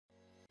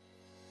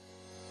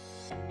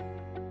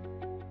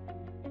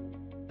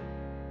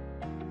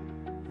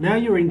Now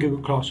you're in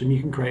Google Classroom, you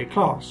can create a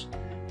class.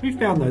 We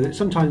found though that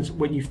sometimes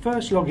when you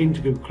first log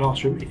into Google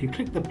Classroom, if you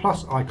click the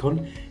plus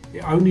icon,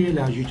 it only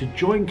allows you to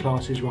join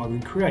classes rather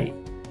than create.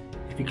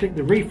 If you click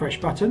the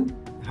refresh button,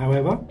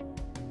 however,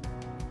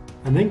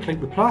 and then click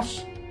the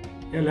plus,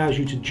 it allows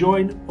you to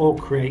join or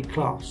create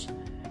class.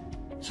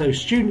 So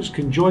students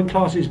can join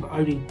classes, but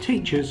only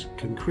teachers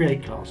can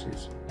create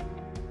classes.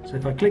 So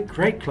if I click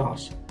create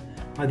class,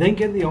 I then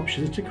get the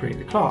options to create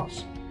the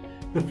class.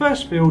 The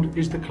first field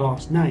is the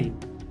class name.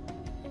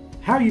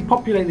 How you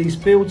populate these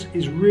fields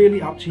is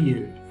really up to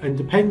you and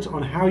depends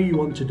on how you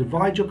want to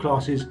divide your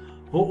classes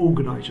or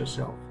organise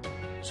yourself.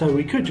 So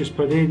we could just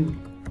put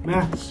in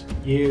Maths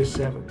Year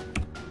 7.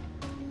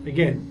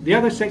 Again, the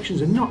other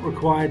sections are not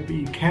required, but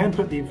you can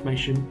put the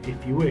information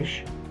if you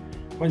wish.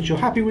 Once you're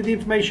happy with the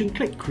information,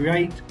 click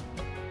create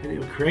and it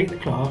will create the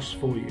class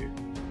for you.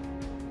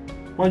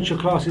 Once your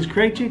class is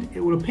created,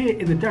 it will appear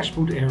in the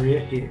dashboard area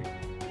here.